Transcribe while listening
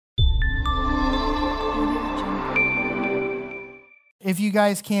if you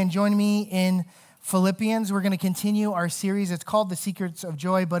guys can join me in Philippians. We're going to continue our series. It's called The Secrets of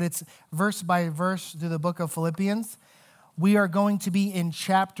Joy, but it's verse by verse through the book of Philippians. We are going to be in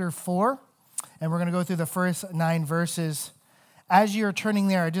chapter 4, and we're going to go through the first 9 verses. As you're turning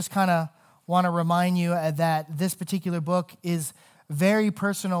there, I just kind of want to remind you that this particular book is very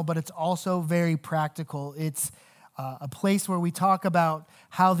personal, but it's also very practical. It's a place where we talk about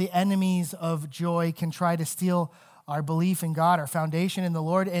how the enemies of joy can try to steal our belief in God, our foundation in the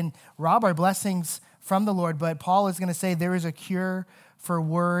Lord, and rob our blessings from the Lord. But Paul is going to say there is a cure for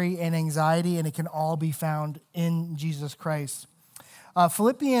worry and anxiety, and it can all be found in Jesus Christ.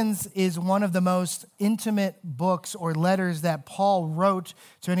 Philippians is one of the most intimate books or letters that Paul wrote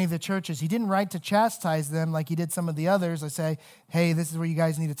to any of the churches. He didn't write to chastise them like he did some of the others. I say, hey, this is where you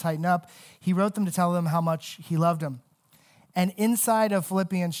guys need to tighten up. He wrote them to tell them how much he loved them. And inside of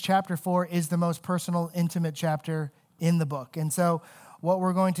Philippians chapter 4 is the most personal, intimate chapter in the book. And so what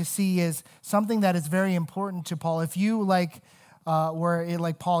we're going to see is something that is very important to Paul. If you, like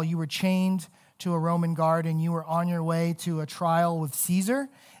Paul, you were chained to a Roman guard and you were on your way to a trial with Caesar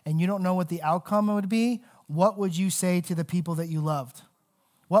and you don't know what the outcome would be, what would you say to the people that you loved?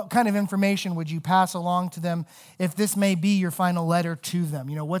 What kind of information would you pass along to them if this may be your final letter to them?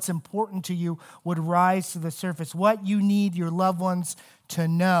 You know, what's important to you would rise to the surface. What you need your loved ones to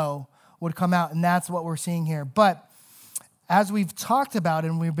know would come out, and that's what we're seeing here. But as we've talked about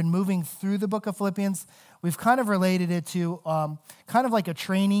and we've been moving through the book of Philippians, we've kind of related it to kind of like a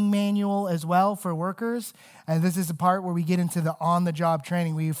training manual as well for workers. And this is the part where we get into the on-the-job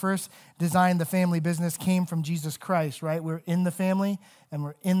training. We first designed the family business came from Jesus Christ, right? We're in the family and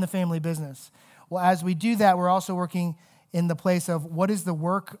we're in the family business. Well, as we do that, we're also working in the place of what is the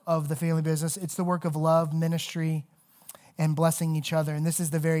work of the family business? It's the work of love, ministry, and blessing each other. And this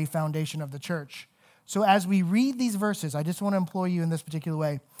is the very foundation of the church. So as we read these verses, I just want to implore you in this particular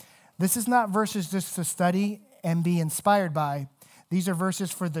way. This is not verses just to study and be inspired by. These are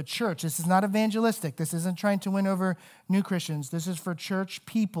verses for the church. This is not evangelistic. This isn't trying to win over new Christians. This is for church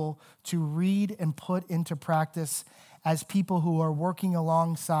people to read and put into practice as people who are working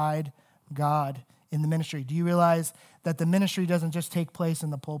alongside God in the ministry. Do you realize that the ministry doesn't just take place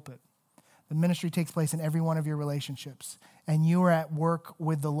in the pulpit? The ministry takes place in every one of your relationships, and you are at work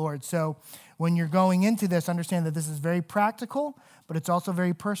with the Lord. So when you're going into this, understand that this is very practical, but it's also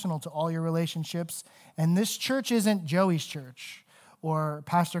very personal to all your relationships. And this church isn't Joey's church or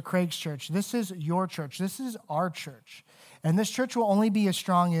Pastor Craig's church. This is your church. This is our church. And this church will only be as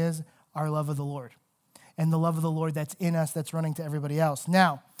strong as our love of the Lord and the love of the Lord that's in us that's running to everybody else.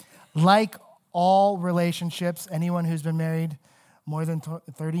 Now, like all relationships, anyone who's been married more than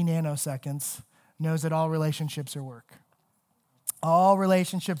 30 nanoseconds knows that all relationships are work. All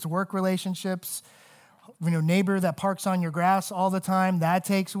relationships, work relationships, neighbor that parks on your grass all the time, that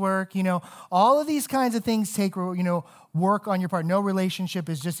takes work. All of these kinds of things take, work on your part. No relationship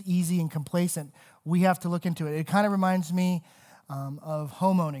is just easy and complacent. We have to look into it. It kind of reminds me of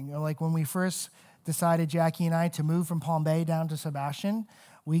homeowning. Like when we first decided, Jackie and I, to move from Palm Bay down to Sebastian,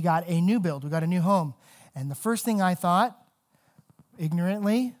 we got a new build. We got a new home. And the first thing I thought,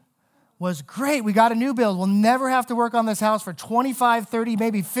 ignorantly, was great. We got a new build. We'll never have to work on this house for 25, 30,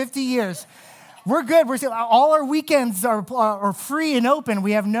 maybe 50 years. We're good. All our weekends are free and open.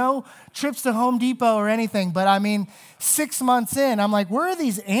 We have no trips to Home Depot or anything. But 6 months in, I'm like, where are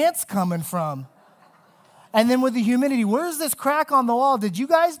these ants coming from? And then with the humidity, where's this crack on the wall? Did you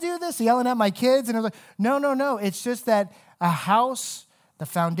guys do this? Yelling at my kids. And I was like, no. It's just that a house, the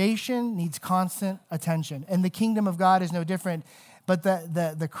foundation needs constant attention. And the kingdom of God is no different. But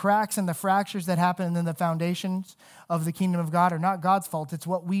the cracks and the fractures that happen in the foundations of the kingdom of God are not God's fault. It's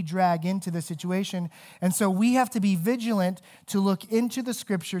what we drag into the situation. And so we have to be vigilant to look into the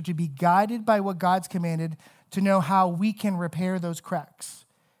scripture, to be guided by what God's commanded, to know how we can repair those cracks.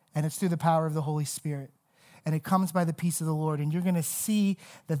 And it's through the power of the Holy Spirit. And it comes by the peace of the Lord. And you're going to see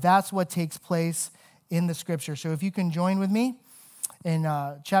that that's what takes place in the scripture. So if you can join with me in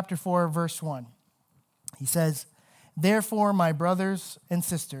chapter 4, verse 1. He says, "Therefore, my brothers and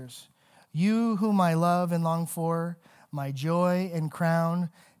sisters, you whom I love and long for, my joy and crown,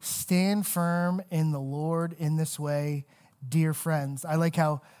 stand firm in the Lord in this way, dear friends." I like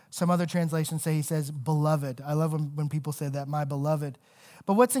how some other translations say he says, beloved. I love when people say that, my beloved.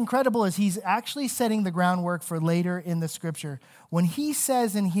 But what's incredible is he's actually setting the groundwork for later in the scripture. When he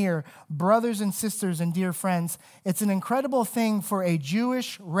says in here, brothers and sisters and dear friends, it's an incredible thing for a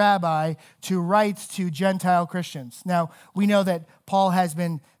Jewish rabbi to write to Gentile Christians. Now, we know that Paul has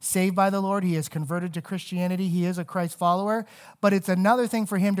been saved by the Lord. He has converted to Christianity. He is a Christ follower. But it's another thing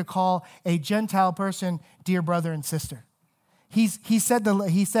for him to call a Gentile person dear brother and sister. he said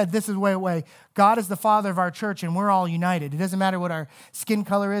this is way. God is the father of our church, and we're all united. It doesn't matter what our skin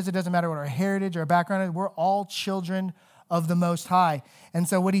color is. It doesn't matter what our heritage or background is. We're all children of the Most High. And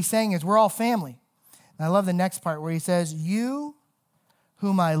so what he's saying is we're all family. And I love the next part where he says, you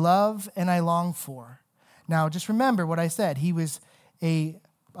whom I love and I long for. Now, just remember what I said. He was a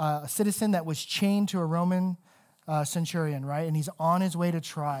citizen that was chained to a Roman centurion, right? And he's on his way to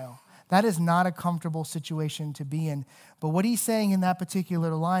trial. That is not a comfortable situation to be in. But what he's saying in that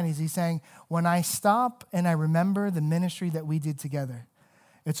particular line is he's saying, when I stop and I remember the ministry that we did together,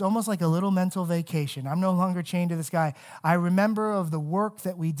 it's almost like a little mental vacation. I'm no longer chained to this guy. I remember of the work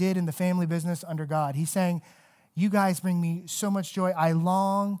that we did in the family business under God. He's saying, you guys bring me so much joy. I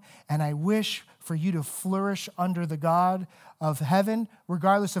long and I wish for you to flourish under the God of heaven,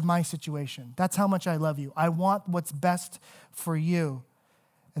 regardless of my situation. That's how much I love you. I want what's best for you.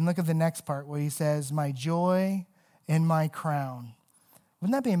 And look at the next part where he says, my joy and my crown.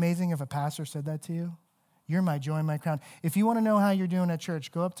 Wouldn't that be amazing if a pastor said that to you? You're my joy and my crown. If you want to know how you're doing at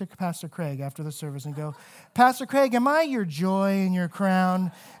church, go up to Pastor Craig after the service and go, Pastor Craig, am I your joy and your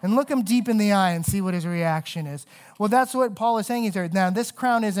crown? And look him deep in the eye and see what his reaction is. Well, that's what Paul is saying here. Now, this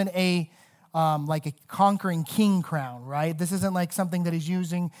crown isn't like a conquering king crown, right? This isn't like something that he's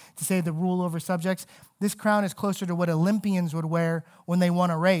using to say the rule over subjects. This crown is closer to what Olympians would wear when they won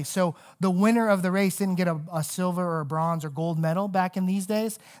a race. So the winner of the race didn't get a silver or a bronze or gold medal back in these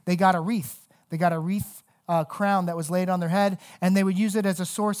days. They got a wreath. They got a wreath crown that was laid on their head, and they would use it as a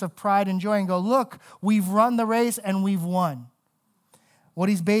source of pride and joy and go, look, we've run the race and we've won. What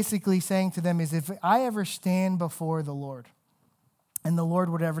he's basically saying to them is, if I ever stand before the Lord and the Lord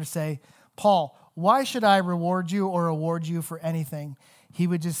would ever say, Paul, why should I reward you or award you for anything? He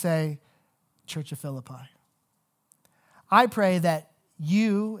would just say, Church of Philippi. I pray that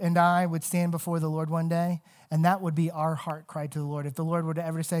you and I would stand before the Lord one day, and that would be our heart cry to the Lord. If the Lord were to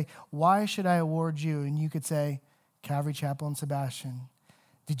ever say, why should I award you? And you could say, Calvary Chapel and Sebastian,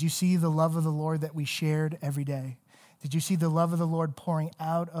 did you see the love of the Lord that we shared every day? Did you see the love of the Lord pouring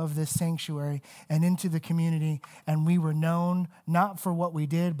out of this sanctuary and into the community? And we were known not for what we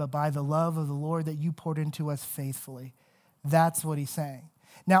did, but by the love of the Lord that you poured into us faithfully. That's what he's saying.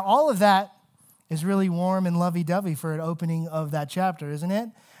 Now, all of that is really warm and lovey-dovey for an opening of that chapter, isn't it?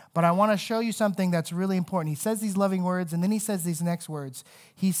 But I want to show you something that's really important. He says these loving words, and then he says these next words.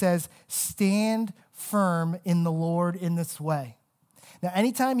 He says, stand firm in the Lord in this way. Now,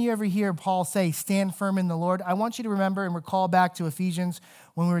 anytime you ever hear Paul say, stand firm in the Lord, I want you to remember and recall back to Ephesians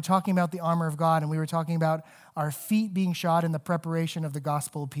when we were talking about the armor of God and we were talking about our feet being shod in the preparation of the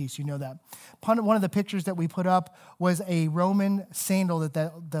gospel of peace. You know that. One of the pictures that we put up was a Roman sandal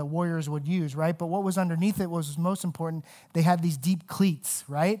that the warriors would use, right? But what was underneath it was most important. They had these deep cleats,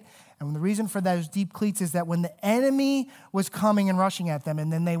 right? And the reason for those deep cleats is that when the enemy was coming and rushing at them,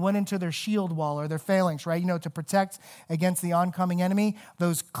 and then they went into their shield wall or their phalanx, right? You know, to protect against the oncoming enemy,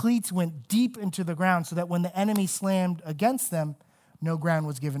 those cleats went deep into the ground so that when the enemy slammed against them, no ground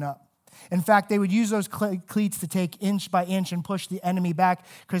was given up. In fact, they would use those cleats to take inch by inch and push the enemy back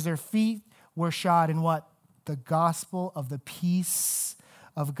because their feet were shod in what? The gospel of the peace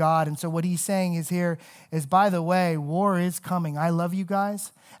of God. And so what he's saying is here is, by the way, war is coming. I love you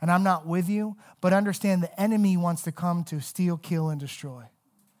guys, and I'm not with you, but understand the enemy wants to come to steal, kill, and destroy.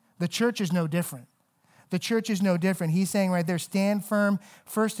 The church is no different. The church is no different. He's saying right there, stand firm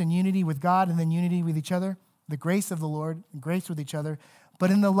first in unity with God and then unity with each other, the grace of the Lord, and grace with each other,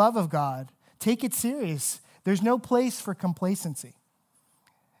 but in the love of God. Take it serious. There's no place for complacency.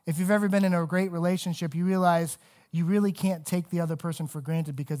 If you've ever been in a great relationship, you realize you really can't take the other person for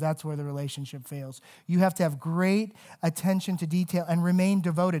granted because that's where the relationship fails. You have to have great attention to detail and remain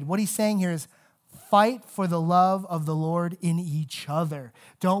devoted. What he's saying here is fight for the love of the Lord in each other.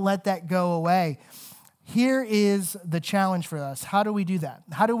 Don't let that go away. Here is the challenge for us. How do we do that?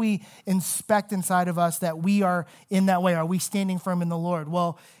 How do we inspect inside of us that we are in that way? Are we standing firm in the Lord?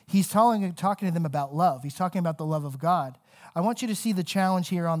 Well, he's talking to them about love. He's talking about the love of God. I want you to see the challenge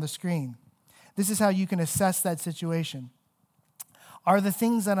here on the screen. This is how you can assess that situation. Are the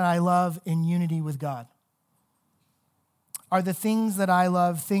things that I love in unity with God? Are the things that I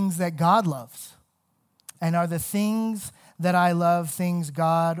love things that God loves? And are the things that I love things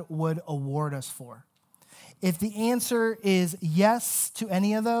God would award us for? If the answer is yes to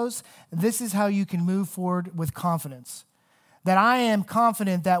any of those, this is how you can move forward with confidence. That I am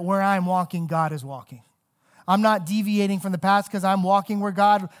confident that where I'm walking, God is walking. I'm not deviating from the past because I'm walking where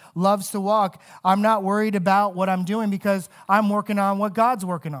God loves to walk. I'm not worried about what I'm doing because I'm working on what God's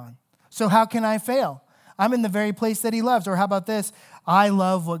working on. So how can I fail? I'm in the very place that he loves. Or how about this? I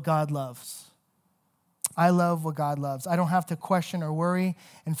love what God loves. I love what God loves. I don't have to question or worry.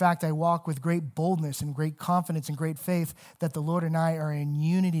 In fact, I walk with great boldness and great confidence and great faith that the Lord and I are in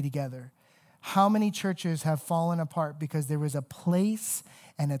unity together. How many churches have fallen apart because there was a place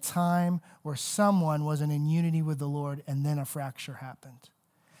and a time where someone wasn't in unity with the Lord and then a fracture happened?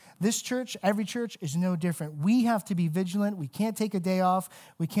 This church, every church, is no different. We have to be vigilant. We can't take a day off.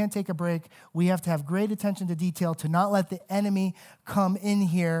 We can't take a break. We have to have great attention to detail to not let the enemy come in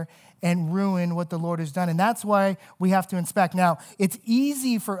here and ruin what the Lord has done. And that's why we have to inspect. Now, it's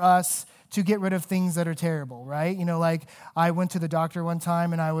easy for us to get rid of things that are terrible, right? You know, like I went to the doctor one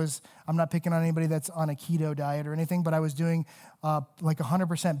time and I'm not picking on anybody that's on a keto diet or anything, but I was doing like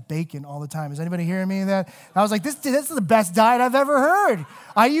 100% bacon all the time. Is anybody hearing me that? I was like, this is the best diet I've ever heard.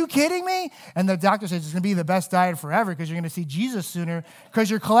 Are you kidding me? And the doctor says it's going to be the best diet forever because you're going to see Jesus sooner because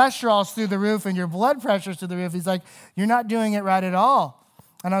your cholesterol's through the roof and your blood pressure's through the roof. He's like, you're not doing it right at all.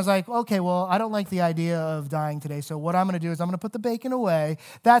 And I was like, okay, well, I don't like the idea of dying today. So what I'm going to do is I'm going to put the bacon away.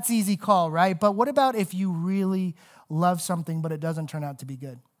 That's easy call, right? But what about if you really love something, but it doesn't turn out to be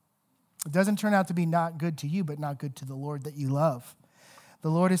good? It doesn't turn out to be not good to you, but not good to the Lord that you love. The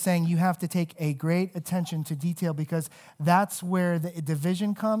Lord is saying you have to take a great attention to detail because that's where the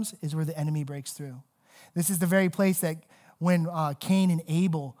division comes, is where the enemy breaks through. This is the very place that when Cain and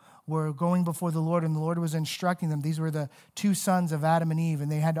Abel were going before the Lord and the Lord was instructing them. These were the two sons of Adam and Eve,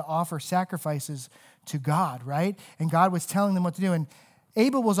 and they had to offer sacrifices to God, right? And God was telling them what to do. And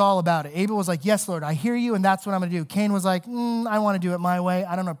Abel was all about it. Abel was like, yes, Lord, I hear you, and that's what I'm going to do. Cain was like, I want to do it my way.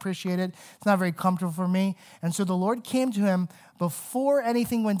 I don't appreciate it. It's not very comfortable for me. And so the Lord came to him before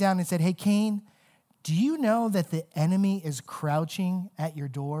anything went down and said, hey, Cain, do you know that the enemy is crouching at your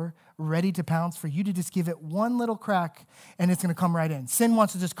door, ready to pounce for you to just give it one little crack and it's going to come right in? Sin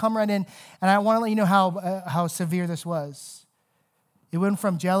wants to just come right in. And I want to let you know how severe this was. It went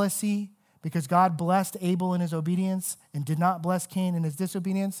from jealousy because God blessed Abel in his obedience and did not bless Cain in his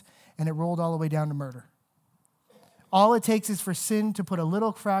disobedience, and it rolled all the way down to murder. All it takes is for sin to put a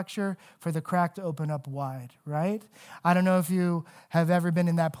little fracture for the crack to open up wide, right? I don't know if you have ever been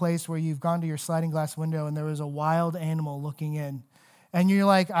in that place where you've gone to your sliding glass window and there was a wild animal looking in. And you're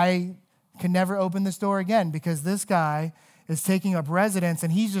like, I can never open this door again because this guy is taking up residence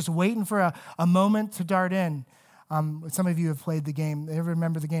and he's just waiting for a moment to dart in. Some of you have played the game. Ever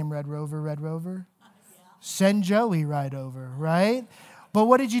remember the game Red Rover, Red Rover? Yeah. Send Joey right over, right? But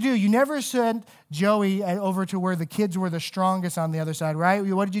what did you do? You never sent Joey over to where the kids were the strongest on the other side, right?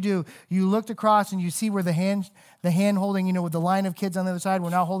 What did you do? You looked across and you see where the hand holding, with the line of kids on the other side were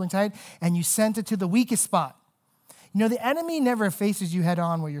now holding tight, and you sent it to the weakest spot. The enemy never faces you head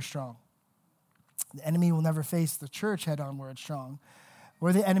on where you're strong. The enemy will never face the church head on where it's strong.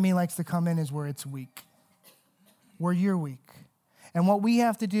 Where the enemy likes to come in is where it's weak, where you're weak. And what we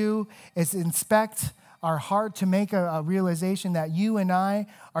have to do is inspect our heart to make a realization that you and I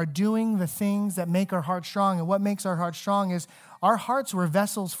are doing the things that make our heart strong. And what makes our heart strong is our hearts were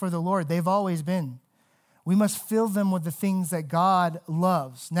vessels for the Lord. They've always been. We must fill them with the things that God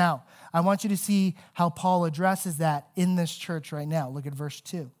loves. Now, I want you to see how Paul addresses that in this church right now. Look at verse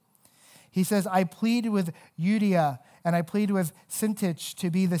 2. He says, I plead with Euodia and I plead with Syntyche to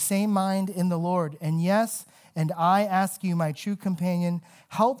be the same mind in the Lord. And yes, and I ask you, my true companion,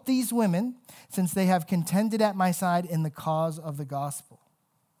 help these women, since they have contended at my side in the cause of the gospel,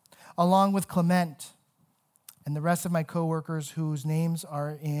 along with Clement and the rest of my co-workers whose names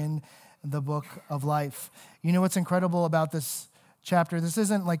are in the book of life. You know what's incredible about this chapter? This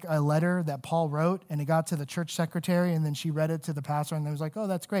isn't like a letter that Paul wrote and it got to the church secretary and then she read it to the pastor and they was like, oh,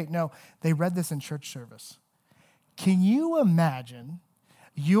 that's great. No, they read this in church service. Can you imagine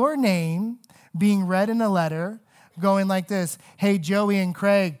your name being read in a letter going like this? Hey, Joey and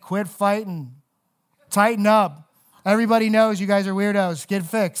Craig, quit fighting. Tighten up. Everybody knows you guys are weirdos. Get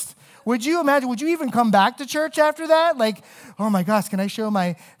fixed. Would you imagine, would you even come back to church after that? Like, oh my gosh, can I show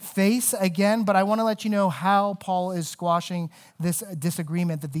my face again? But I want to let you know how Paul is squashing this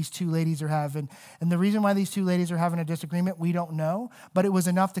disagreement that these two ladies are having. And the reason why these two ladies are having a disagreement, we don't know. But it was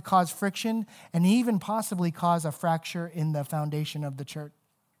enough to cause friction and even possibly cause a fracture in the foundation of the church.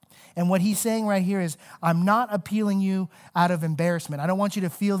 And what he's saying right here is, I'm not appealing you out of embarrassment. I don't want you to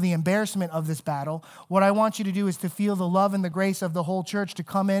feel the embarrassment of this battle. What I want you to do is to feel the love and the grace of the whole church to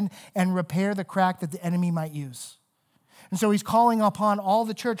come in and repair the crack that the enemy might use. And so he's calling upon all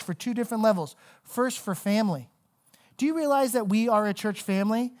the church for two different levels. First, for family. Do you realize that we are a church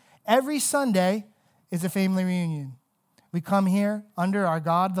family? Every Sunday is a family reunion. We come here under our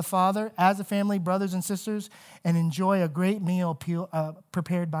God the Father as a family, brothers and sisters, and enjoy a great meal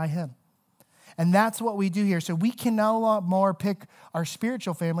prepared by him. And that's what we do here. So we can no more pick our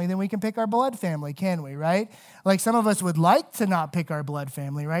spiritual family than we can pick our blood family, can we, right? Like some of us would like to not pick our blood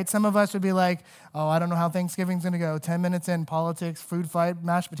family, right? Some of us would be like, oh, I don't know how Thanksgiving's going to go. 10 minutes in, politics, food fight,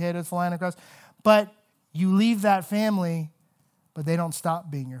 mashed potatoes flying across. But you leave that family, but they don't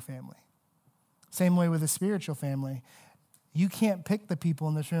stop being your family. Same way with a spiritual family. You can't pick the people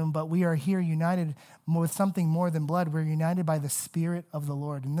in this room, but we are here united with something more than blood. We're united by the Spirit of the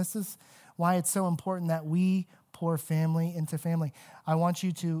Lord. And this is why it's so important that we pour family into family. I want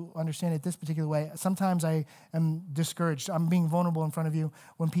you to understand it this particular way. Sometimes I am discouraged. I'm being vulnerable in front of you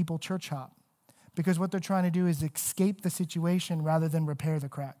when people church hop, because what they're trying to do is escape the situation rather than repair the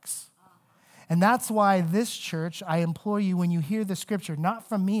cracks. And that's why this church, I implore you, when you hear the scripture, not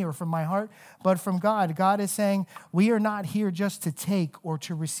from me or from my heart, but from God, God is saying, we are not here just to take or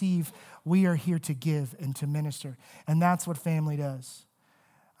to receive. We are here to give and to minister. And that's what family does.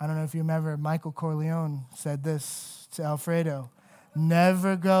 I don't know if you remember, Michael Corleone said this to Alfredo: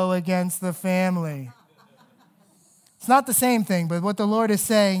 never go against the family. It's not the same thing, but what the Lord is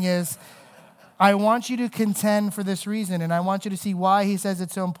saying is, I want you to contend for this reason, and I want you to see why he says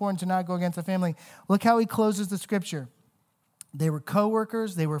it's so important to not go against the family. Look how he closes the scripture. They were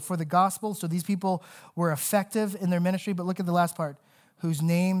co-workers. They were for the gospel, so these people were effective in their ministry. But look at the last part, whose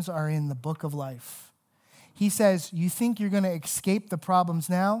names are in the book of life. He says, you think you're going to escape the problems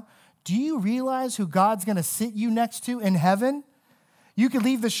now? Do you realize who God's going to sit you next to in heaven? You could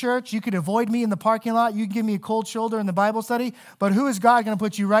leave the church. You could avoid me in the parking lot. You can give me a cold shoulder in the Bible study. But who is God going to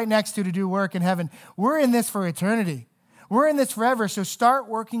put you right next to do work in heaven? We're in this for eternity. We're in this forever. So start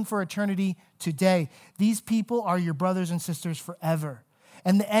working for eternity today. These people are your brothers and sisters forever.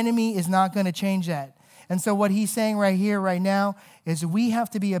 And the enemy is not going to change that. And so what he's saying right here, right now, is we have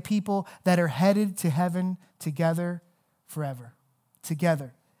to be a people that are headed to heaven together forever.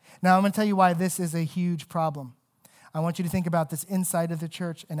 Together. Now, I'm going to tell you why this is a huge problem. I want you to think about this inside of the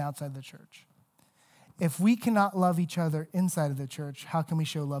church and outside of the church. If we cannot love each other inside of the church, how can we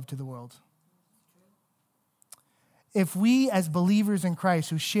show love to the world? If we, as believers in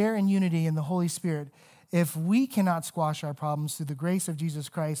Christ who share in unity in the Holy Spirit, if we cannot squash our problems through the grace of Jesus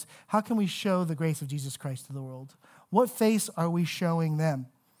Christ, how can we show the grace of Jesus Christ to the world? What face are we showing them?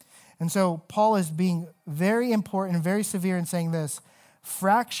 And so Paul is being very important and very severe in saying this: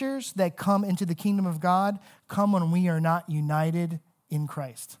 fractures that come into the kingdom of God come when we are not united in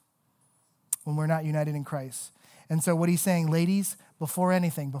Christ. When we're not united in Christ. And so what he's saying, ladies, before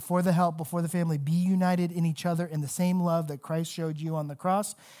anything, before the help, before the family, be united in each other in the same love that Christ showed you on the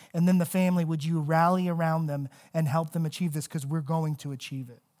cross. And then the family, would you rally around them and help them achieve this? Because we're going to achieve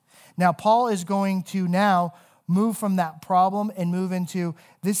it. Now, Paul is going to now move from that problem and move into,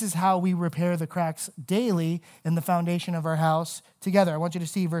 this is how we repair the cracks daily in the foundation of our house together. I want you to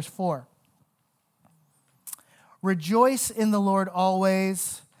see verse 4. Rejoice in the Lord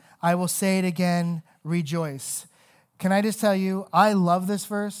always. I will say it again, rejoice. Can I just tell you, I love this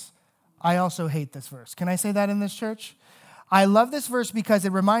verse. I also hate this verse. Can I say that in this church? I love this verse because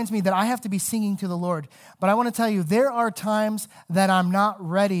it reminds me that I have to be singing to the Lord. But I want to tell you, there are times that I'm not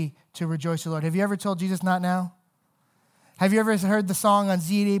ready to rejoice to the Lord. Have you ever told Jesus, not now? Have you ever heard the song on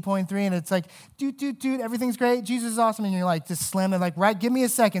Z88.3 and it's like, doot, doot, doot, everything's great, Jesus is awesome, and you're like, just slam it, like, right, give me a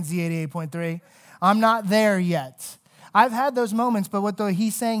second, Z88.3. I'm not there yet. I've had those moments, but what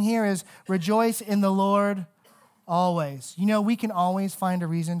he's saying here is rejoice in the Lord always. You know, we can always find a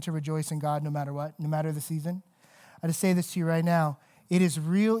reason to rejoice in God no matter what, no matter the season. I just say this to you right now. It is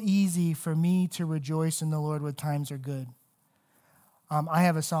real easy for me to rejoice in the Lord when times are good. I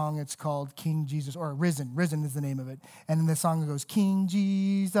have a song, it's called King Jesus, or Risen. Risen is the name of it. And in the song it goes, King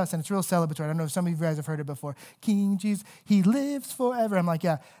Jesus, and it's real celebratory. I don't know if some of you guys have heard it before. King Jesus, he lives forever. I'm like,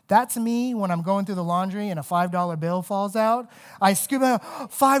 yeah, that's me when I'm going through the laundry and a $5 bill falls out. I scoop out,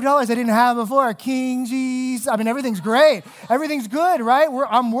 $5 I didn't have before. King Jesus. I mean, everything's great. Everything's good, right?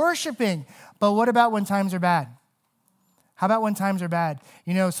 I'm worshiping. But what about when times are bad? How about when times are bad?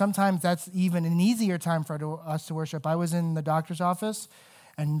 You know, sometimes that's even an easier time for us to worship. I was in the doctor's office,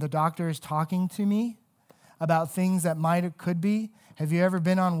 and the doctor is talking to me about things that might or could be. Have you ever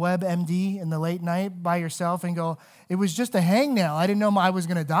been on WebMD in the late night by yourself and go, it was just a hangnail. I didn't know I was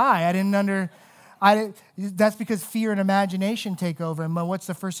going to die. That's because fear and imagination take over. And what's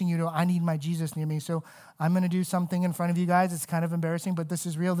the first thing you do? I need my Jesus near me. So I'm going to do something in front of you guys. It's kind of embarrassing, but this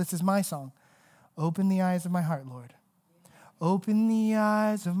is real. This is my song. Open the eyes of my heart, Lord. Open the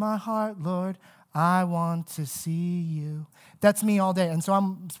eyes of my heart, Lord. I want to see you. That's me all day. And so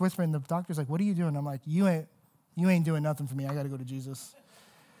I'm whispering. The doctor's like, what are you doing? I'm like, you ain't doing nothing for me. I got to go to Jesus.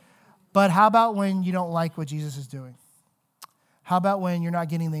 But how about when you don't like what Jesus is doing? How about when you're not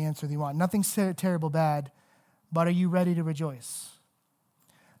getting the answer that you want? Nothing's terrible bad, but are you ready to rejoice?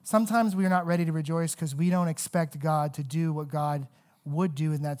 Sometimes we are not ready to rejoice because we don't expect God to do what God would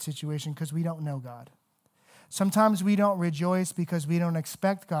do in that situation because we don't know God. Sometimes we don't rejoice because we don't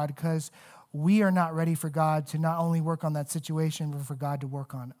expect God because we are not ready for God to not only work on that situation, but for God to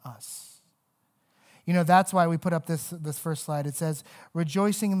work on us. You know, that's why we put up this first slide. It says,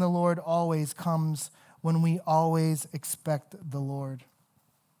 rejoicing in the Lord always comes when we always expect the Lord.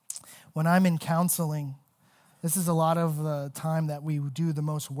 When I'm in counseling, this is a lot of the time that we do the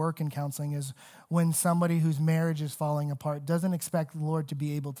most work in counseling is when somebody whose marriage is falling apart doesn't expect the Lord to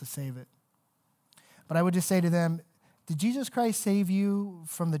be able to save it. But I would just say to them, did Jesus Christ save you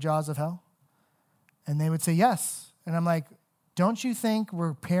from the jaws of hell? And they would say, yes. And I'm like, don't you think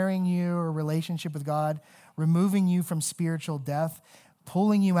repairing your relationship with God, removing you from spiritual death,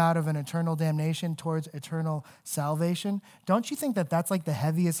 pulling you out of an eternal damnation towards eternal salvation, don't you think that that's like the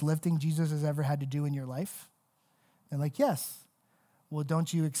heaviest lifting Jesus has ever had to do in your life? And like, yes. Well,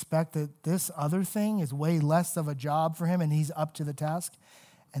 don't you expect that this other thing is way less of a job for him and he's up to the task?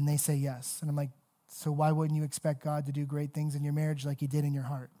 And they say yes. And I'm like, so why wouldn't you expect God to do great things in your marriage like he did in your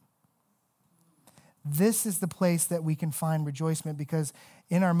heart? This is the place that we can find rejoicement because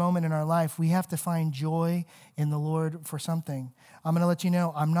in our moment in our life, we have to find joy in the Lord for something. I'm going to let you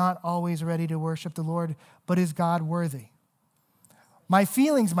know, I'm not always ready to worship the Lord, but is God worthy? My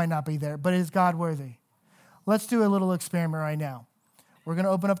feelings might not be there, but is God worthy? Let's do a little experiment right now. We're going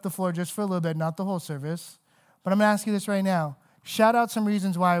to open up the floor just for a little bit, not the whole service, but I'm going to ask you this right now. Shout out some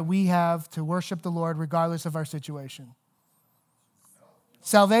reasons why we have to worship the Lord regardless of our situation.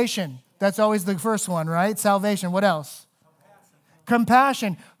 Salvation. That's always the first one, right? Salvation. What else?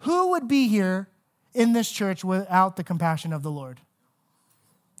 Compassion. Who would be here in this church without the compassion of the Lord?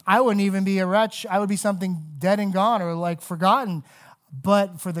 I wouldn't even be a wretch. I would be something dead and gone or like forgotten,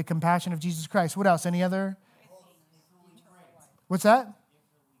 but for the compassion of Jesus Christ. What else? Any other? What's that?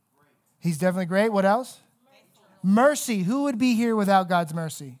 He's definitely great. What else? Mercy. Who would be here without God's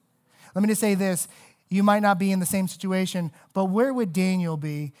mercy? Let me just say this. You might not be in the same situation, but where would Daniel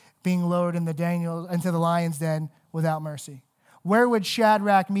be being lowered into the lion's den without mercy? Where would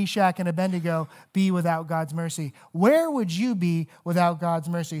Shadrach, Meshach, and Abednego be without God's mercy? Where would you be without God's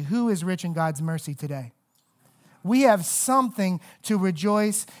mercy? Who is rich in God's mercy today? We have something to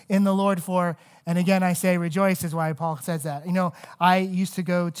rejoice in the Lord for. And again, I say rejoice is why Paul says that. You know, I used to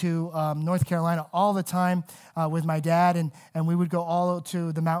go to North Carolina all the time with my dad, and we would go all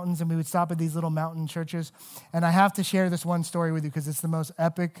to the mountains, and we would stop at these little mountain churches. And I have to share this one story with you because it's the most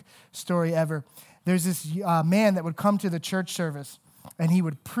epic story ever. There's this man that would come to the church service, and he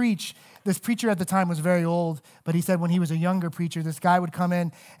would preach. This preacher at the time was very old, but he said when he was a younger preacher, this guy would come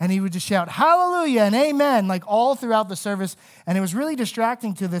in and he would just shout, hallelujah and amen, like all throughout the service. And it was really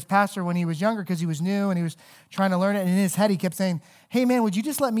distracting to this pastor when he was younger because he was new and he was trying to learn it. And in his head, he kept saying, hey man, would you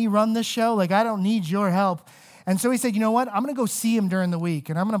just let me run this show? Like, I don't need your help. And so he said, you know what? I'm going to go see him during the week,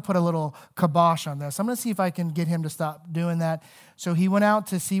 and I'm going to put a little kibosh on this. I'm going to see if I can get him to stop doing that. So he went out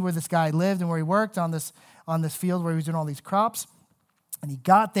to see where this guy lived and where he worked on this field where he was doing all these crops. And he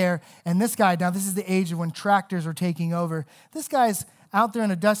got there, and this guy, now this is the age of when tractors are taking over. This guy's out there in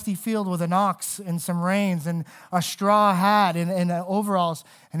a dusty field with an ox and some reins and a straw hat and overalls.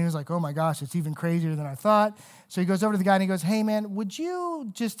 And he was like, oh my gosh, it's even crazier than I thought. So he goes over to the guy and he goes, hey man, would you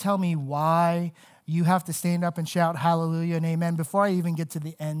just tell me why you have to stand up and shout hallelujah and amen before I even get to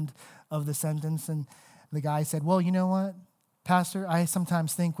the end of the sentence? And the guy said, well, you know what, Pastor, I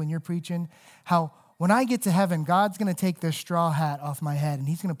sometimes think when you're preaching how when I get to heaven, God's going to take this straw hat off my head and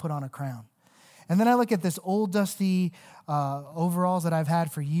he's going to put on a crown. And then I look at this old dusty overalls that I've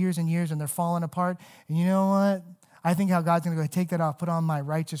had for years and years and they're falling apart. And you know what? I think how God's going to go take that off, put on my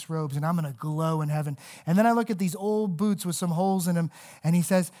righteous robes, and I'm going to glow in heaven. And then I look at these old boots with some holes in them, and he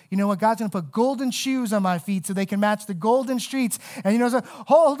says, you know what? God's going to put golden shoes on my feet so they can match the golden streets. And you know, so,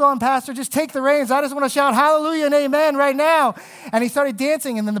 hold on, Pastor, just take the reins. I just want to shout hallelujah and amen right now. And he started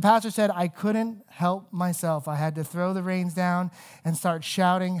dancing, and then the pastor said, I couldn't help myself. I had to throw the reins down and start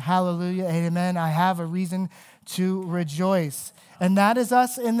shouting hallelujah and amen. I have a reason to rejoice. And that is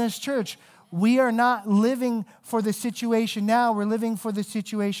us in this church. We are not living for the situation now. We're living for the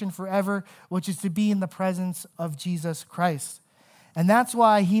situation forever, which is to be in the presence of Jesus Christ. And that's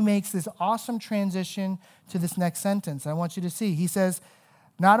why he makes this awesome transition to this next sentence. I want you to see. He says,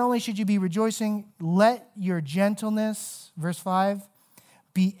 not only should you be rejoicing, let your gentleness, verse 5,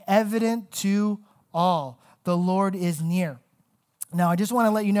 be evident to all. The Lord is near. Now, I just want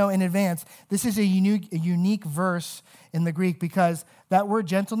to let you know in advance, this is a unique verse in the Greek because that word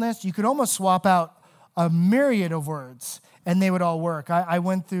gentleness, you could almost swap out a myriad of words, and they would all work. I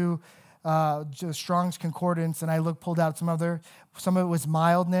went through Strong's Concordance, and I pulled out some of it was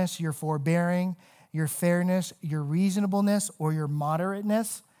mildness, your forbearing, your fairness, your reasonableness, or your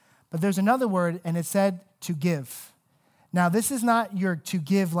moderateness. But there's another word, and it said to give. Now, this is not your to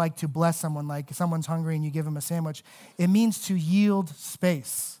give like to bless someone, like someone's hungry and you give them a sandwich. It means to yield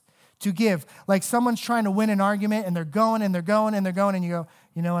space, to give. Like someone's trying to win an argument, and they're going, and they're going, and they're going, and you go,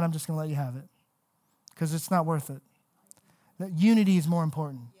 you know what, I'm just going to let you have it because it's not worth it. That unity is more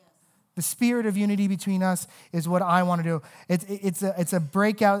important. The spirit of unity between us is what I want to do. It's a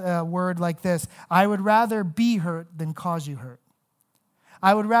breakout word like this. I would rather be hurt than cause you hurt.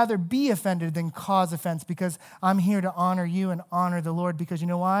 I would rather be offended than cause offense because I'm here to honor you and honor the Lord, because you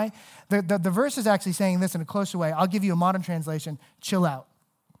know why? The verse is actually saying this in a closer way. I'll give you a modern translation. Chill out.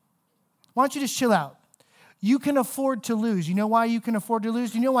 Why don't you just chill out? You can afford to lose. You know why you can afford to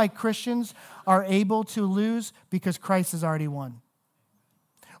lose? You know why Christians are able to lose? Because Christ has already won.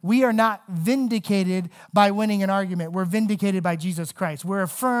 We are not vindicated by winning an argument. We're vindicated by Jesus Christ. We're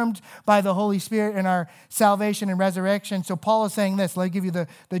affirmed by the Holy Spirit in our salvation and resurrection. So Paul is saying this. Let me give you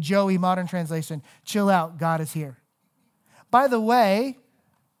the Joey modern translation. Chill out. God is here. By the way,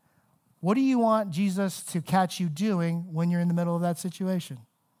 what do you want Jesus to catch you doing when you're in the middle of that situation?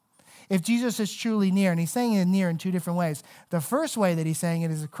 If Jesus is truly near, and he's saying it near in two different ways. The first way that he's saying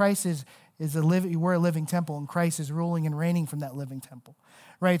it is that Christ we're a living temple, and Christ is ruling and reigning from that living temple.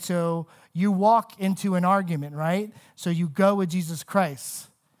 Right, so you walk into an argument, right? So you go with Jesus Christ.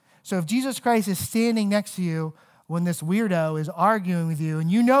 So if Jesus Christ is standing next to you when this weirdo is arguing with you,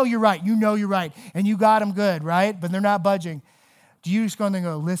 and you know you're right, and you got him good, right? But they're not budging. Do you just go in there and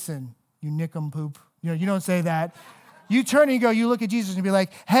go, listen, you nincompoop? You don't say that. You turn and you look at Jesus and be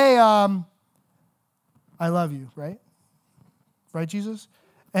like, hey, I love you, right? Right, Jesus?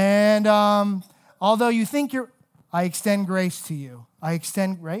 And although you think I extend grace to you.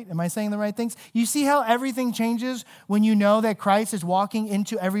 Right? Am I saying the right things? You see how everything changes when you know that Christ is walking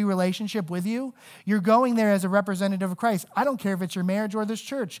into every relationship with you? You're going there as a representative of Christ. I don't care if it's your marriage or this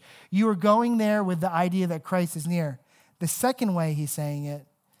church. You are going there with the idea that Christ is near. The second way he's saying it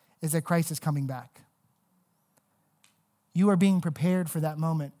is that Christ is coming back. You are being prepared for that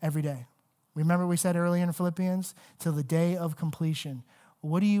moment every day. Remember we said earlier in Philippians, till the day of completion.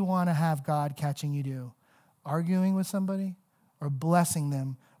 What do you want to have God catching you do? Arguing with somebody or blessing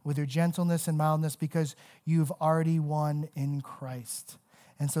them with your gentleness and mildness because you've already won in Christ.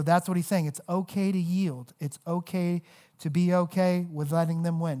 And so that's what he's saying. It's okay to yield. It's okay to be okay with letting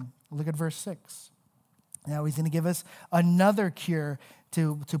them win. Look at verse 6. Now he's going to give us another cure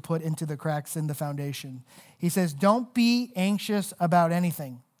to put into the cracks in the foundation. He says, don't be anxious about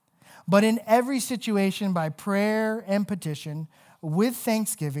anything, but in every situation by prayer and petition with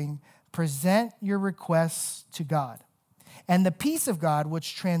thanksgiving, present your requests to God. And the peace of God,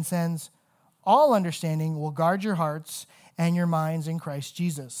 which transcends all understanding, will guard your hearts and your minds in Christ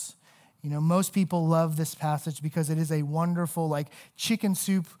Jesus. Most people love this passage because it is a wonderful, chicken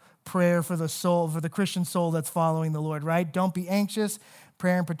soup prayer for the soul, for the Christian soul that's following the Lord, right? Don't be anxious,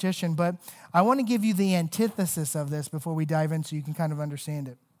 prayer and petition. But I want to give you the antithesis of this before we dive in so you can kind of understand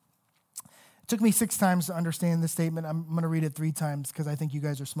it. It took me 6 times to understand this statement. I'm going to read it 3 times because I think you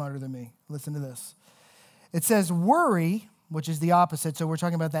guys are smarter than me. Listen to this. It says worry, which is the opposite. So we're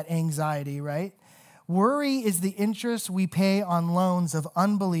talking about that anxiety, right? Worry is the interest we pay on loans of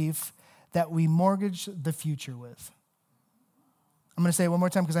unbelief that we mortgage the future with. I'm going to say it one more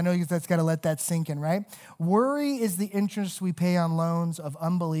time because I know that's got to let that sink in, right? Worry is the interest we pay on loans of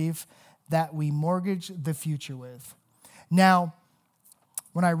unbelief that we mortgage the future with. Now,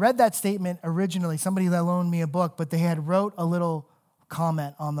 when I read that statement originally, somebody that loaned me a book, but they had wrote a little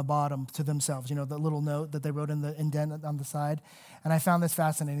comment on the bottom to themselves, the little note that they wrote in the indent on the side. And I found this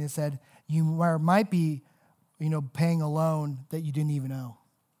fascinating. It said, you might be, paying a loan that you didn't even owe.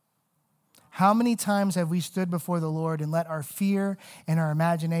 How many times have we stood before the Lord and let our fear and our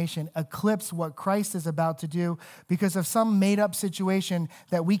imagination eclipse what Christ is about to do because of some made-up situation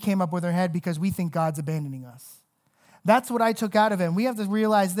that we came up with our head because we think God's abandoning us? That's what I took out of it. And we have to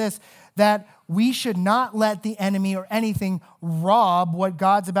realize this, that we should not let the enemy or anything rob what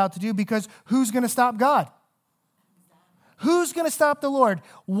God's about to do, because who's going to stop God? Who's going to stop the Lord?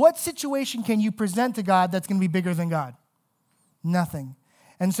 What situation can you present to God that's going to be bigger than God? Nothing.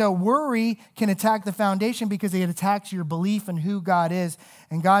 And so worry can attack the foundation because it attacks your belief in who God is.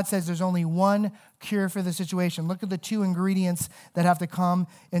 And God says there's only one cure for the situation. Look at the 2 ingredients that have to come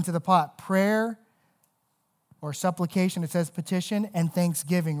into the pot. Prayer or supplication. It says petition and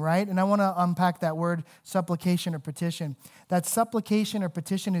thanksgiving, right? And I want to unpack that word supplication or petition. That supplication or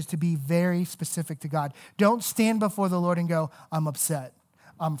petition is to be very specific to God. Don't stand before the Lord and go, I'm upset.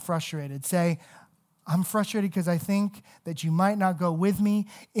 I'm frustrated. Say, I'm frustrated because I think that you might not go with me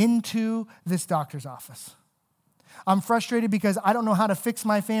into this doctor's office. I'm frustrated because I don't know how to fix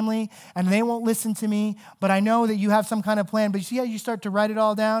my family and they won't listen to me, but I know that you have some kind of plan. But you see how you start to write it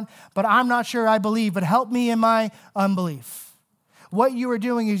all down? But I'm not sure I believe, but help me in my unbelief. What you are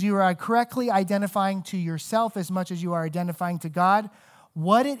doing is you are correctly identifying to yourself as much as you are identifying to God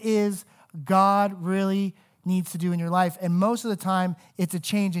what it is God really needs to do in your life. And most of the time, it's a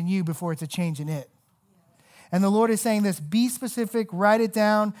change in you before it's a change in it. And the Lord is saying this, be specific, write it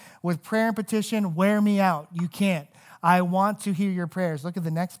down with prayer and petition, wear me out. You can't. I want to hear your prayers. Look at the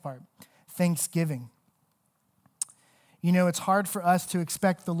next part, thanksgiving. You know, it's hard for us to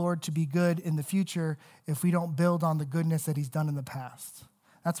expect the Lord to be good in the future if we don't build on the goodness that he's done in the past.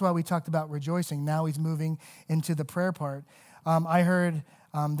 That's why we talked about rejoicing. Now he's moving into the prayer part. I heard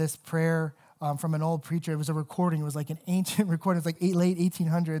this prayer from an old preacher. It was a recording. It was like an ancient recording. It's like late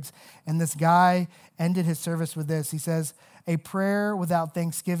 1800s. And this guy ended his service with this. He says, a prayer without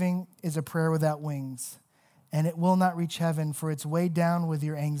thanksgiving is a prayer without wings, and it will not reach heaven, for it's weighed down with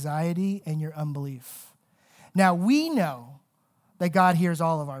your anxiety and your unbelief. Now, we know that God hears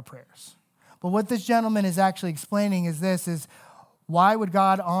all of our prayers. But what this gentleman is actually explaining is this, is why would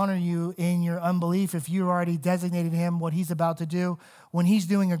God honor you in your unbelief if you already designated him what he's about to do when he's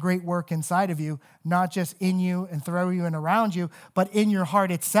doing a great work inside of you, not just in you and through you and around you, but in your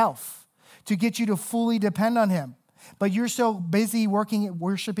heart itself to get you to fully depend on him? But you're so busy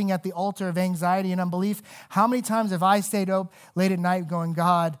worshiping at the altar of anxiety and unbelief. How many times have I stayed up late at night going,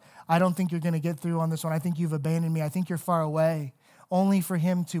 God, I don't think you're going to get through on this one. I think you've abandoned me. I think you're far away, only for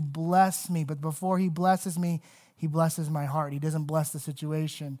him to bless me. But before he blesses me, he blesses my heart. He doesn't bless the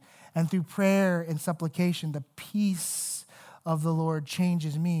situation. And through prayer and supplication, the peace of the Lord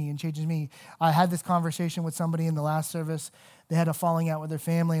changes me and changes me. I had this conversation with somebody in the last service. They had a falling out with their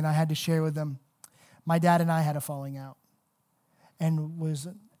family, and I had to share with them. My dad and I had a falling out, and was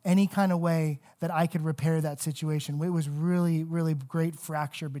any kind of way that I could repair that situation. It was really, really great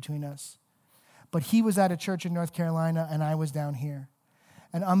fracture between us. But he was at a church in North Carolina, and I was down here.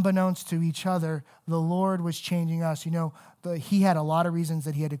 And unbeknownst to each other, the Lord was changing us. You know, he had a lot of reasons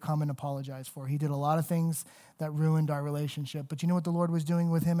that he had to come and apologize for. He did a lot of things that ruined our relationship. But you know what the Lord was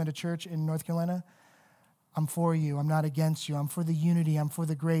doing with him at a church in North Carolina? I'm for you. I'm not against you. I'm for the unity. I'm for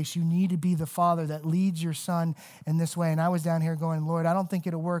the grace. You need to be the father that leads your son in this way. And I was down here going, Lord, I don't think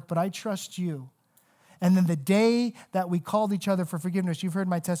it'll work, but I trust you. And then the day that we called each other for forgiveness, you've heard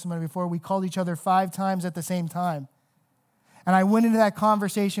my testimony before, we called each other 5 times at the same time. And I went into that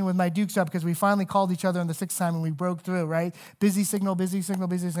conversation with my dukes up because we finally called each other on the 6th time and we broke through, right? Busy signal, busy signal,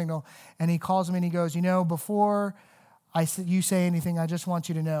 busy signal. And he calls me and he goes, you know, before you say anything, I just want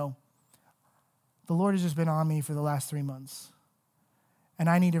you to know, the Lord has just been on me for the last 3 months. And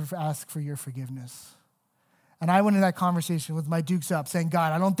I need to ask for your forgiveness. And I went into that conversation with my dukes up saying,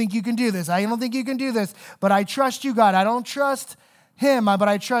 God, I don't think you can do this. I don't think you can do this. But I trust you, God. I don't trust him, but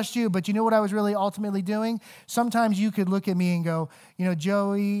I trust you. But you know what I was really ultimately doing? Sometimes you could look at me and go, you know,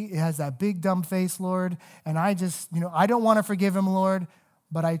 Joey has that big dumb face, Lord. And I just, I don't want to forgive him, Lord.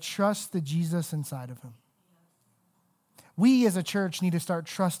 But I trust the Jesus inside of him. We as a church need to start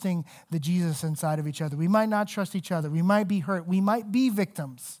trusting the Jesus inside of each other. We might not trust each other. We might be hurt. We might be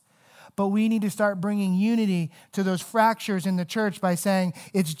victims. But we need to start bringing unity to those fractures in the church by saying,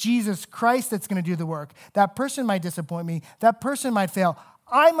 it's Jesus Christ that's going to do the work. That person might disappoint me. That person might fail.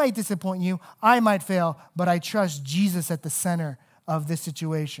 I might disappoint you. I might fail. But I trust Jesus at the center of this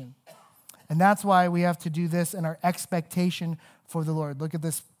situation. And that's why we have to do this in our expectation for the Lord. Look at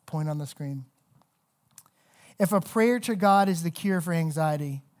this point on the screen. If a prayer to God is the cure for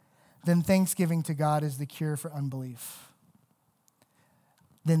anxiety, then thanksgiving to God is the cure for unbelief.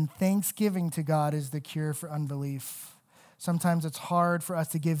 Then thanksgiving to God is the cure for unbelief. Sometimes it's hard for us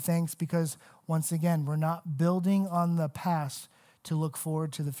to give thanks because, once again, we're not building on the past to look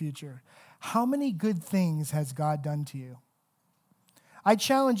forward to the future. How many good things has God done to you? I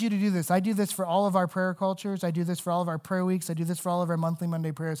challenge you to do this. I do this for all of our prayer cultures. I do this for all of our prayer weeks. I do this for all of our monthly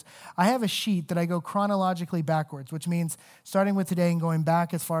Monday prayers. I have a sheet that I go chronologically backwards, which means starting with today and going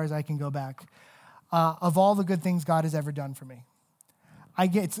back as far as I can go back, of all the good things God has ever done for me.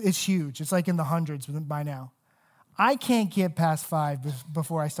 It's huge. It's like in the hundreds by now. I can't get past 5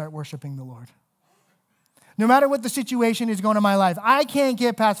 before I start worshiping the Lord. No matter what the situation is going on in my life, I can't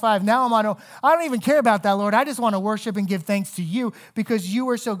get past 5. Now I don't even care about that, Lord. I just want to worship and give thanks to you because you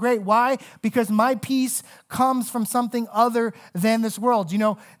are so great. Why? Because my peace comes from something other than this world. You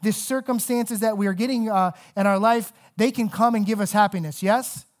know, the circumstances that we are getting in our life, they can come and give us happiness,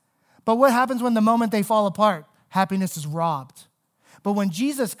 yes? But what happens when the moment they fall apart? Happiness is robbed. But when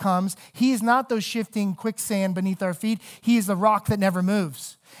Jesus comes, he is not those shifting quicksand beneath our feet. He is the rock that never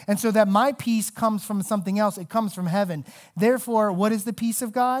moves. And so that my peace comes from something else. It comes from heaven. Therefore, what is the peace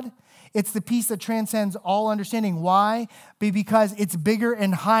of God? It's the peace that transcends all understanding. Why? Because it's bigger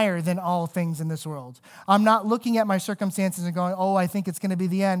and higher than all things in this world. I'm not looking at my circumstances and going, oh, I think it's going to be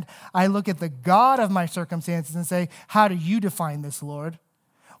the end. I look at the God of my circumstances and say, how do you define this, Lord?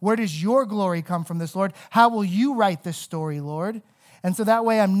 Where does your glory come from this, Lord? How will you write this story, Lord? And so that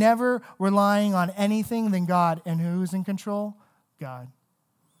way I'm never relying on anything than God. And who's in control? God.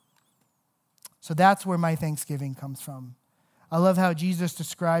 So that's where my thanksgiving comes from. I love how Jesus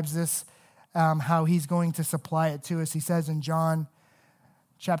describes this, how he's going to supply it to us. He says in John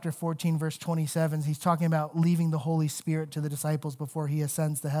chapter 14, verse 27, he's talking about leaving the Holy Spirit to the disciples before he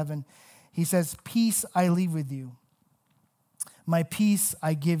ascends to heaven. He says, peace I leave with you. My peace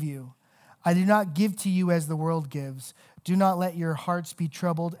I give you. I do not give to you as the world gives. Do not let your hearts be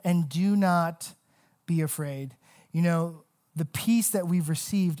troubled, and do not be afraid. You know, the peace that we've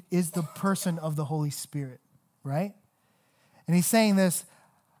received is the person of the Holy Spirit, right? And he's saying this,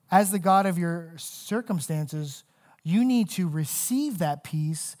 as the God of your circumstances, you need to receive that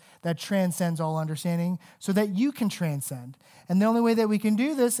peace that transcends all understanding so that you can transcend. And the only way that we can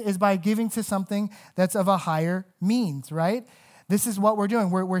do this is by giving to something that's of a higher means, right? This is what we're doing.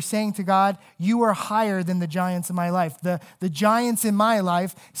 We're saying to God, you are higher than the giants in my life. The giants in my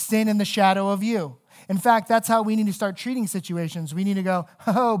life stand in the shadow of you. In fact, that's how we need to start treating situations. We need to go,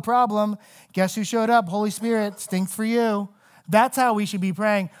 oh, problem. Guess who showed up? Holy Spirit, stinks for you. That's how we should be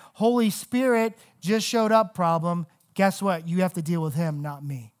praying. Holy Spirit just showed up, problem. Guess what? You have to deal with him, not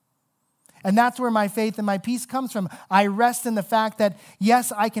me. And that's where my faith and my peace comes from. I rest in the fact that,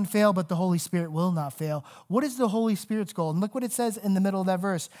 yes, I can fail, but the Holy Spirit will not fail. What is the Holy Spirit's goal? And look what it says in the middle of that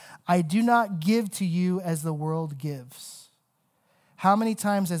verse. I do not give to you as the world gives. How many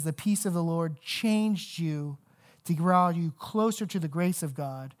times has the peace of the Lord changed you to draw you closer to the grace of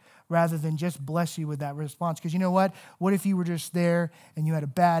God rather than just bless you with that response? Because you know what? What if you were just there and you had a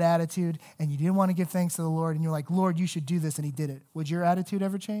bad attitude and you didn't want to give thanks to the Lord and you're like, Lord, you should do this, and he did it. Would your attitude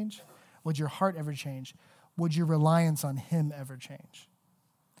ever change? Would your heart ever change? Would your reliance on him ever change?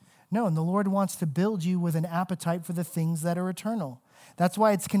 No, and the Lord wants to build you with an appetite for the things that are eternal. That's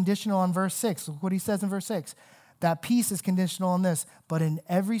why it's conditional on verse 6. Look what he says in verse 6. That peace is conditional on this. But in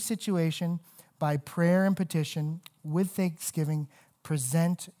every situation, by prayer and petition, with thanksgiving,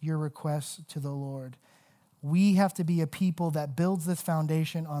 present your requests to the Lord. We have to be a people that builds this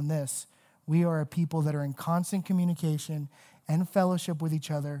foundation on this. We are a people that are in constant communication and fellowship with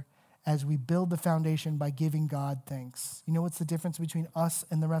each other as we build the foundation by giving God thanks. You know what's the difference between us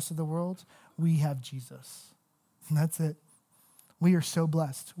and the rest of the world? We have Jesus. And that's it. We are so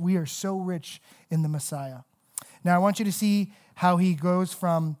blessed. We are so rich in the Messiah. Now, I want you to see how he goes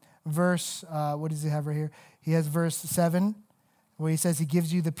from verse, what does he have right here? He has verse 7, where he says he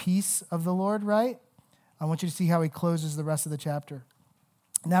gives you the peace of the Lord, right? I want you to see how he closes the rest of the chapter.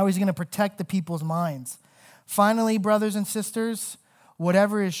 Now he's going to protect the people's minds. Finally, brothers and sisters,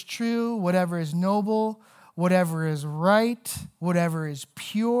 whatever is true, whatever is noble, whatever is right, whatever is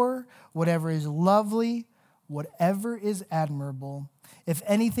pure, whatever is lovely, whatever is admirable, if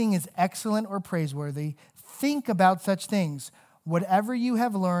anything is excellent or praiseworthy, think about such things. Whatever you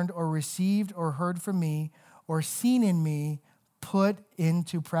have learned or received or heard from me or seen in me, put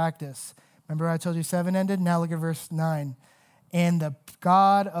into practice. Remember I told you 7 ended? Now look at verse 9. And the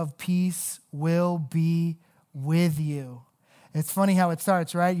God of peace will be with you. It's funny how it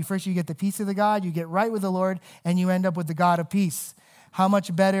starts, right? First you get the peace of the God, you get right with the Lord, and you end up with the God of peace. How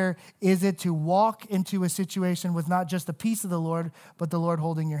much better is it to walk into a situation with not just the peace of the Lord, but the Lord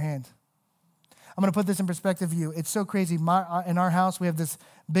holding your hand? I'm going to put this in perspective for you. It's so crazy. In our house, we have this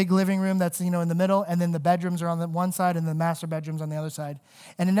big living room that's, in the middle, and then the bedrooms are on the one side and the master bedroom's on the other side.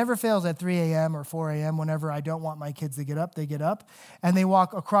 And it never fails at 3 a.m. or 4 a.m. whenever I don't want my kids to get up. They get up, and they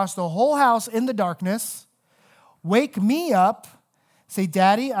walk across the whole house in the darkness, wake me up, say,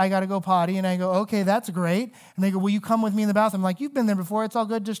 Daddy, I got to go potty. And I go, okay, that's great. And they go, will you come with me in the bathroom? I'm like, you've been there before. It's all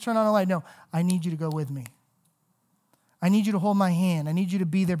good. Just turn on a light. No, I need you to go with me. I need you to hold my hand. I need you to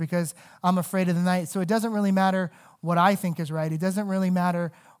be there because I'm afraid of the night. So it doesn't really matter what I think is right. It doesn't really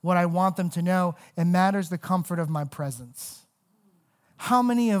matter what I want them to know. It matters the comfort of my presence. How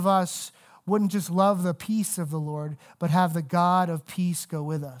many of us wouldn't just love the peace of the Lord, but have the God of peace go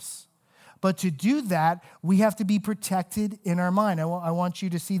with us. But to do that, we have to be protected in our mind. I want you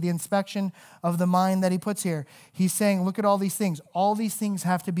to see the inspection of the mind that he puts here. He's saying, look at all these things. All these things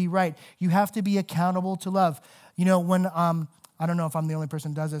have to be right. You have to be accountable to love. You know, when, I don't know if I'm the only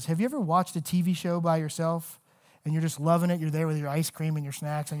person who does this. Have you ever watched a TV show by yourself and you're just loving it? You're there with your ice cream and your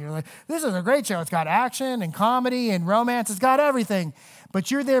snacks and you're like, this is a great show. It's got action and comedy and romance. It's got everything.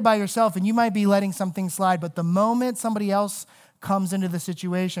 But you're there by yourself and you might be letting something slide. But the moment somebody else comes into the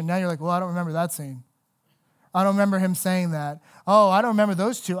situation, now you're like, well, I don't remember that scene. I don't remember him saying that. Oh, I don't remember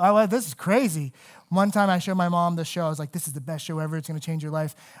those two. Oh, this is crazy. One time I showed my mom the show. I was like, this is the best show ever. It's going to change your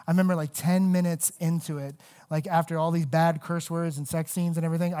life. I remember like 10 minutes into it, like after all these bad curse words and sex scenes and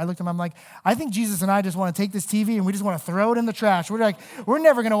everything, I looked at him, I'm like, I think Jesus and I just want to take this TV and we just want to throw it in the trash. We're like, we're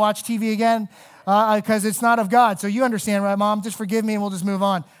never going to watch TV again because it's not of God. So you understand, right, Mom? Just forgive me and we'll just move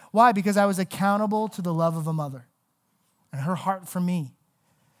on. Why? Because I was accountable to the love of a mother and her heart for me.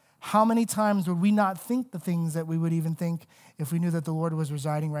 How many times would we not think the things that we would even think if we knew that the Lord was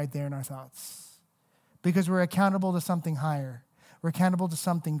residing right there in our thoughts? Because we're accountable to something higher. We're accountable to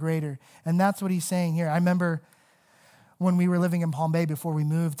something greater. And that's what he's saying here. I remember when we were living in Palm Bay before we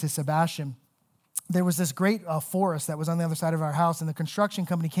moved to Sebastian, there was this great forest that was on the other side of our house, and the construction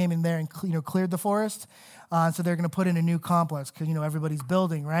company came in there and cleared the forest. So they're going to put in a new complex because, everybody's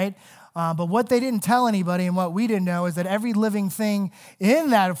building, right? But what they didn't tell anybody and what we didn't know is that every living thing in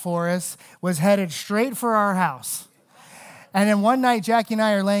that forest was headed straight for our house. And then one night, Jackie and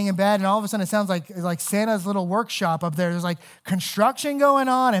I are laying in bed, and all of a sudden it sounds like Santa's little workshop up there. There's like construction going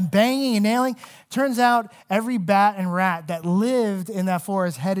on and banging and nailing. Turns out every bat and rat that lived in that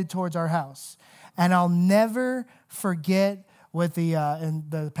forest headed towards our house. And I'll never forget what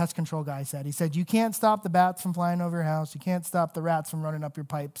the pest control guy said. He said, you can't stop the bats from flying over your house. You can't stop the rats from running up your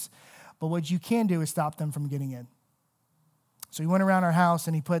pipes. But what you can do is stop them from getting in. So he went around our house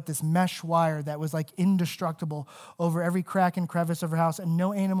and he put this mesh wire that was like indestructible over every crack and crevice of our house, and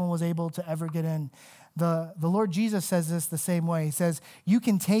no animal was able to ever get in. The Lord Jesus says this the same way. He says, you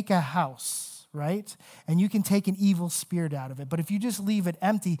can take a house, right? And you can take an evil spirit out of it. But if you just leave it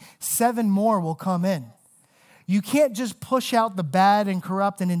empty, 7 more will come in. You can't just push out the bad and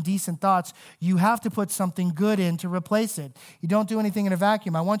corrupt and indecent thoughts. You have to put something good in to replace it. You don't do anything in a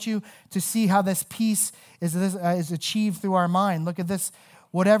vacuum. I want you to see how this peace is achieved through our mind. Look at this.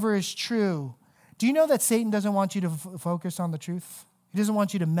 Whatever is true. Do you know that Satan doesn't want you to focus on the truth? He doesn't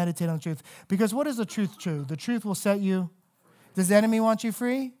want you to meditate on the truth. Because what is the truth true? The truth will set you. Does the enemy want you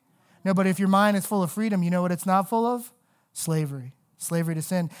free? No, but if your mind is full of freedom, you know what it's not full of? Slavery. Slavery to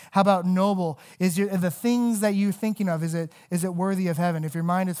sin. How about noble? The things that you're thinking of, is it worthy of heaven? If your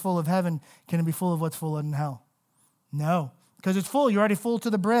mind is full of heaven, can it be full of what's full in hell? No, because it's full. You're already full to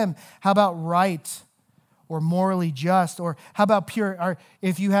the brim. How about right or morally just? Or how about pure? Or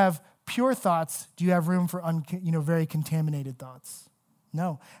if you have pure thoughts, do you have room for very contaminated thoughts?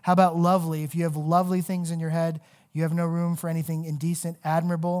 No. How about lovely? If you have lovely things in your head, you have no room for anything indecent,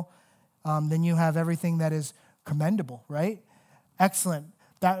 admirable. Then you have everything that is commendable, right? Excellent.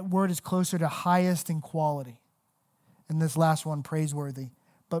 That word is closer to highest in quality. And this last one, praiseworthy.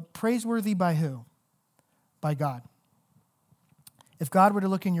 But praiseworthy by who? By God. If God were to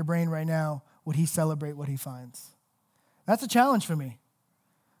look in your brain right now, would he celebrate what he finds? That's a challenge for me.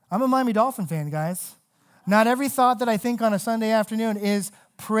 I'm a Miami Dolphin fan, guys. Not every thought that I think on a Sunday afternoon is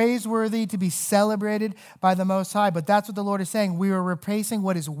praiseworthy to be celebrated by the Most High. But that's what the Lord is saying. We are replacing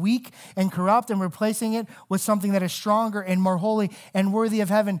what is weak and corrupt and replacing it with something that is stronger and more holy and worthy of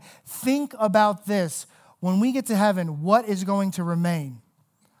heaven. Think about this. When we get to heaven, what is going to remain?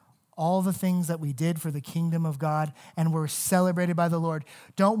 All the things that we did for the kingdom of God and were celebrated by the Lord.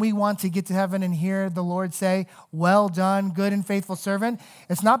 Don't we want to get to heaven and hear the Lord say, well done, good and faithful servant?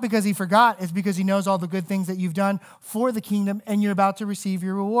 It's not because he forgot. It's because he knows all the good things that you've done for the kingdom and you're about to receive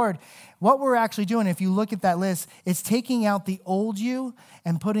your reward. What we're actually doing, if you look at that list, is taking out the old you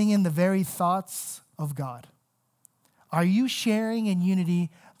and putting in the very thoughts of God. Are you sharing in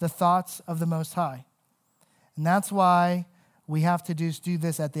unity the thoughts of the Most High? And that's why we have to do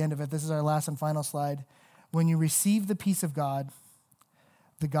this at the end of it. This is our last and final slide. When you receive the peace of God,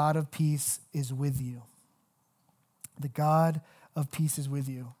 the God of peace is with you. The God of peace is with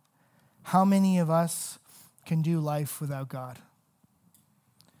you. How many of us can do life without God?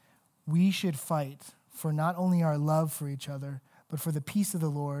 We should fight for not only our love for each other, but for the peace of the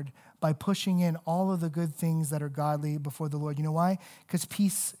Lord by pushing in all of the good things that are godly before the Lord. You know why? Because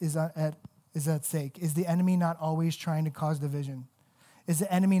peace is at stake. Is the enemy not always trying to cause division? Is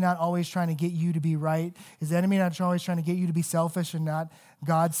the enemy not always trying to get you to be right? Is the enemy not always trying to get you to be selfish and not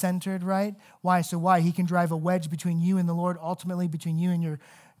God-centered, right? Why? So why? He can drive a wedge between you and the Lord, ultimately between you and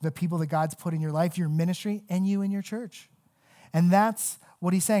the people that God's put in your life, your ministry, and you and your church. And that's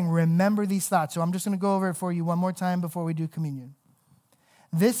what he's saying. Remember these thoughts. So I'm just going to go over it for you one more time before we do communion.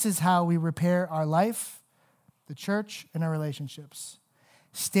 This is how we repair our life, the church, and our relationships.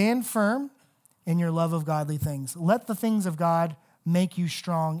 Stand firm in your love of godly things. Let the things of God make you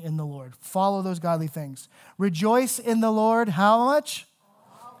strong in the Lord. Follow those godly things. Rejoice in the Lord. How much?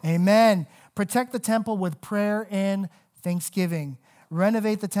 Amen. Protect the temple with prayer and thanksgiving.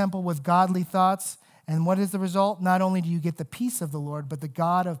 Renovate the temple with godly thoughts. And what is the result? Not only do you get the peace of the Lord, but the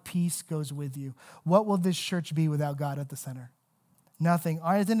God of peace goes with you. What will this church be without God at the center? Nothing.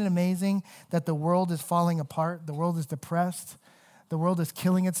 Isn't it amazing that the world is falling apart? The world is depressed. The world is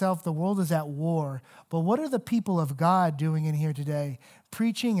killing itself. The world is at war. But what are the people of God doing in here today?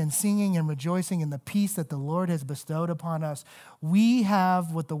 Preaching and singing and rejoicing in the peace that the Lord has bestowed upon us. We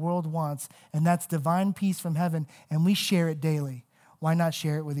have what the world wants, and that's divine peace from heaven, and we share it daily. Why not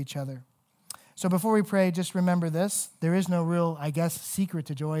share it with each other? So before we pray, just remember this. There is no real, secret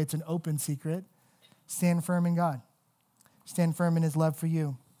to joy. It's an open secret. Stand firm in God. Stand firm in his love for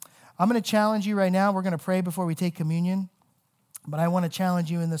you. I'm going to challenge you right now. We're going to pray before we take communion. But I want to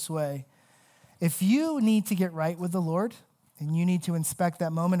challenge you in this way. If you need to get right with the Lord and you need to inspect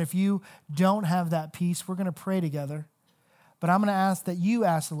that moment, if you don't have that peace, we're going to pray together. But I'm going to ask that you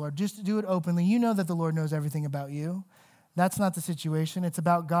ask the Lord. Just do it openly. You know that the Lord knows everything about you. That's not the situation. It's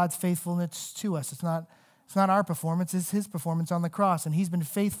about God's faithfulness to us. It's not our performance. It's his performance on the cross. And he's been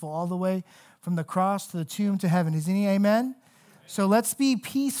faithful all the way from the cross to the tomb to heaven. Isn't he? Amen? So let's be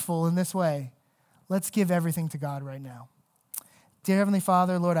peaceful in this way. Let's give everything to God right now. Dear Heavenly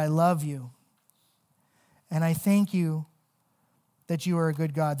Father, Lord, I love you. And I thank you that you are a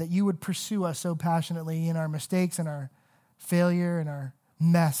good God, that you would pursue us so passionately in our mistakes and our failure and our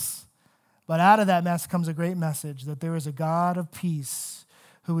mess. But out of that mess comes a great message that there is a God of peace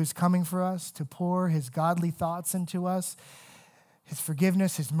who is coming for us to pour his godly thoughts into us, his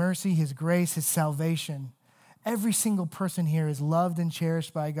forgiveness, his mercy, his grace, his salvation. Every single person here is loved and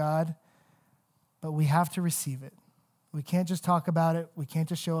cherished by God, but we have to receive it. We can't just talk about it. We can't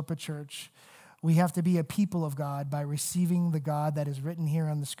just show up at church. We have to be a people of God by receiving the God that is written here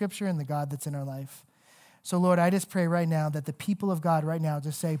on the scripture and the God that's in our life. So, Lord, I just pray right now that the people of God right now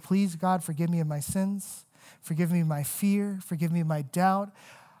just say, please, God, forgive me of my sins. Forgive me of my fear. Forgive me of my doubt.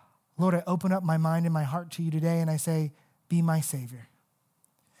 Lord, I open up my mind and my heart to you today, and I say, be my Savior.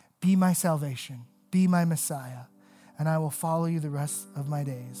 Be my salvation. Be my Messiah. And I will follow you the rest of my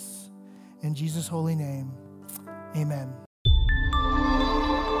days. In Jesus' holy name, amen.